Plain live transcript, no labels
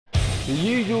The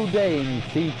usual day in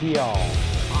CTR.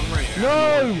 I'm ready.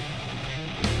 No!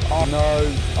 Oh no!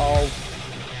 Oh!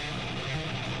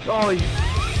 Oh!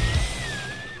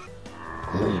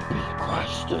 Creepy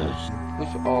crusters. Which?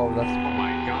 Oh, that's. Oh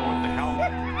my god,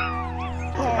 what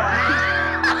the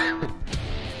hell?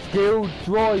 Skilled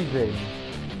driving.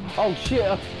 Oh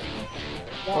shit!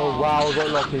 Oh wow, I got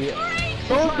lucky.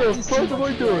 What the fuck am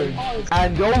I doing?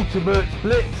 And ultimate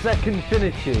split second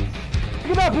finishes.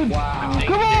 Look at that! Wow.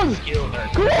 Come on!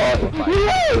 Come on!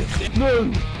 Yes!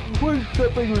 No! Where's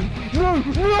that big one? No!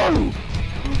 No!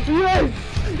 Yes!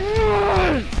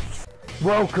 Yes!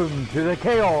 Welcome to the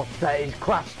chaos that is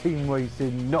Crash Team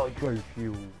Racing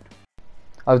Nitro-Fueled.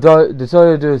 I've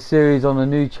decided to do a series on a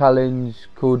new challenge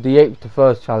called the 8th to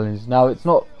 1st challenge. Now it's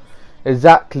not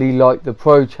exactly like the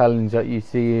pro challenge that you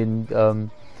see in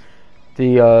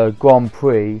the Grand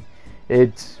Prix.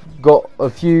 It's got a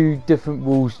few different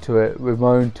rules to it with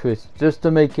my own twist, just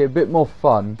to make it a bit more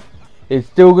fun. It's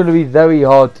still going to be very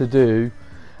hard to do,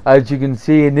 as you can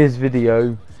see in this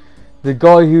video. The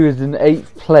guy who is in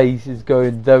 8th place is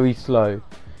going very slow.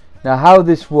 Now how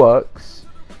this works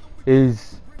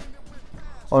is,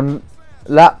 on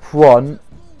lap 1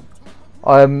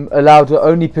 I'm allowed to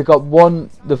only pick up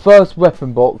the first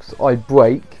weapon box I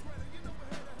break.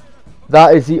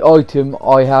 That is the item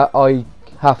I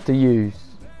have to use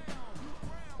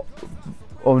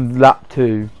on lap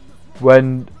 2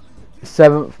 when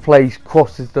 7th place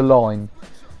crosses the line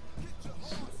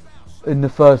in the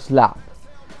first lap,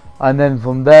 and then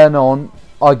from then on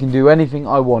I can do anything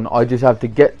I want. I just have to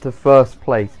get to first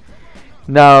place.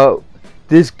 Now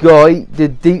this guy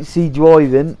did deep sea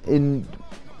driving in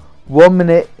 1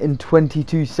 minute and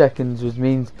 22 seconds, which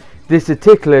means this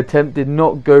particular attempt did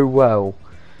not go well.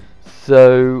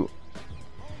 So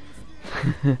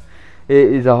it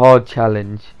is a hard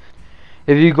challenge.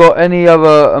 If you got any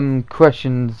other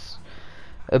questions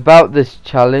about this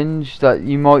challenge that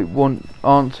you might want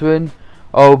answering,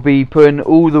 I'll be putting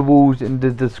all the rules in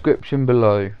the description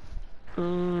below.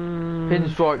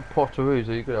 Pinstripe potteroos,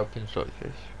 are you good at pinstripe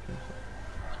fish?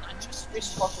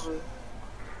 Fish pottery.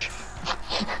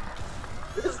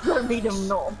 This is no medium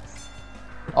norm.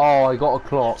 Oh, I got a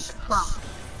clock.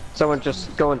 Someone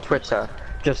just go on Twitter,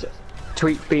 just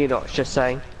tweet Beanox just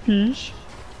saying fish.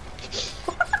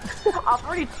 I've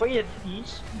already tweeted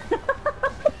fish.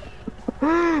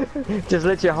 Just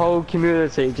let your whole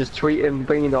community just tweet him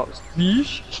Beanox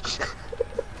fish.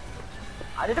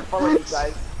 I didn't follow you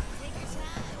guys.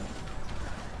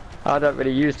 I don't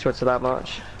really use Twitter that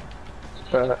much,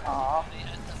 but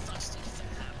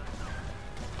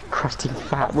crusty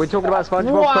fat. We're talking about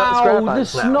SpongeBob Wow, the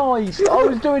SquarePants now. snipe! I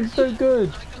was doing so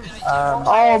good.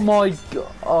 Oh my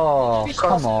god! Oh,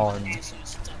 come on!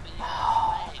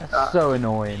 That's so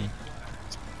annoying.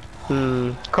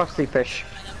 Crusty fish.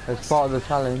 As part of the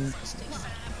challenge.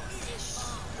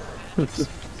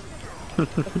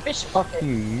 Fish Fuck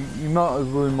you! You might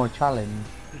have ruined my challenge.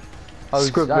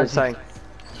 Scribbler's saying.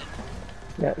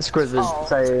 Yeah, Scribbler's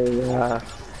saying.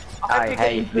 I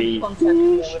hate the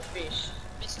with fish.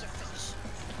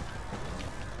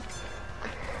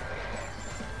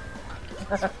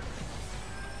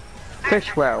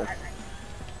 fish well.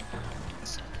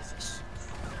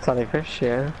 Sunny fish,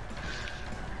 yeah.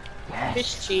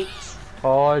 Fish cheeks.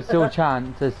 Oh, there's still a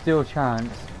chance. There's still a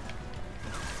chance.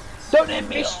 Don't hit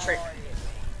me. Fish trick.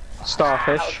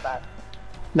 Starfish.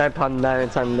 No pun, no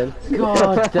intended.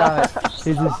 God damn it!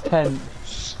 This is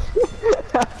tense.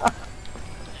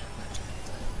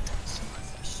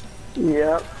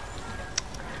 Yep.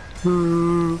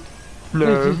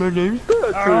 No, my name's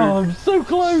Bertrand. Oh, I'm so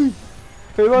close.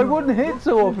 If I wouldn't hit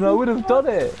so often, I would have done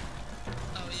it.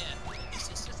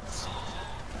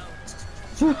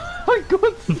 I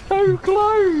got so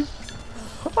close.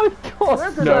 I got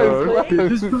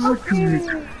so close.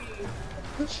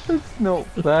 It's not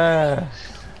fair.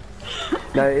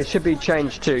 No, it should be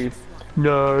changed to.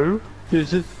 No,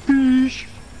 this is fish.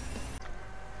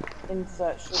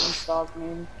 Insert shooting stars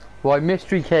meme. Well,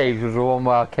 Mystery Caves was the one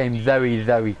where I came very,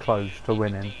 very close to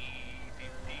winning.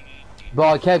 But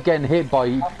I kept getting hit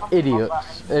by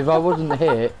idiots. If I wasn't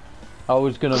hit, I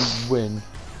was gonna win.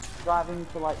 Driving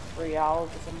for like 3 hours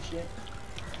or some shit.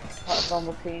 That's on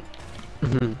repeat.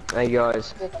 Hey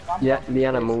guys, yeah, the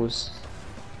animals.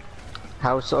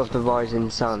 House of the Rising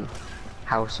Sun.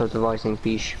 House of the Rising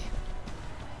Fish.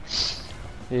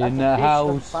 In the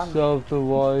house of the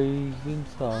rising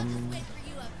sun.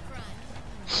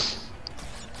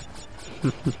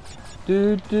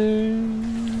 Do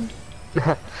do.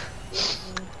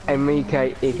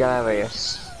 Enrique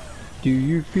Iglesias. Do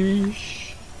you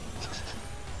fish?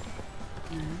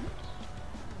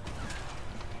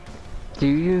 Do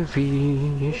you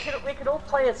fish? We could all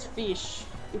play as fish.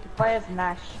 We could play as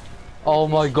Nash. Oh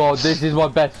my god, this is my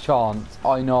best chance.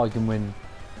 I know I can win.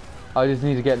 I just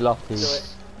need to get lucky. Do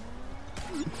it.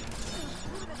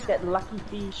 Get lucky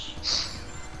fish.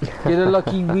 Get a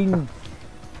lucky win.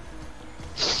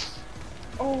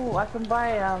 Oh, I can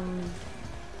buy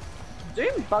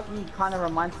Doom Buggy kind of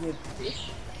reminds me of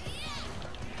fish.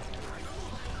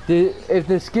 If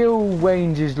the skill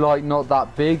range is like not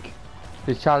that big,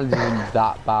 the challenge isn't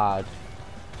that bad.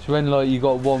 So when like you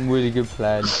got one really good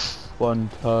player and one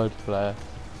third player.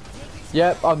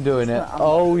 Yep, I'm doing it.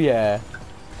 Oh yeah.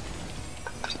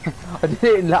 I did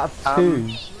it in lap 2.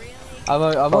 I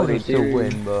might still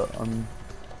win, but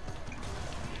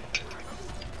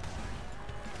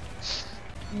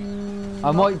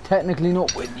I might technically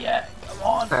not win yet. Come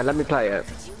on. Alright, let me play it.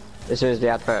 As soon as the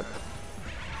advert.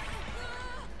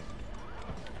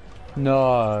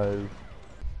 No.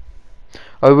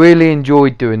 I really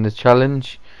enjoyed doing the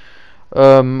challenge.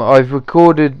 I've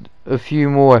recorded a few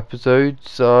more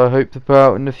episodes, so I hope to put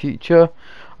out in the future.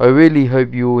 I really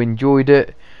hope you all enjoyed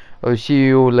it. I'll see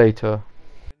you all later.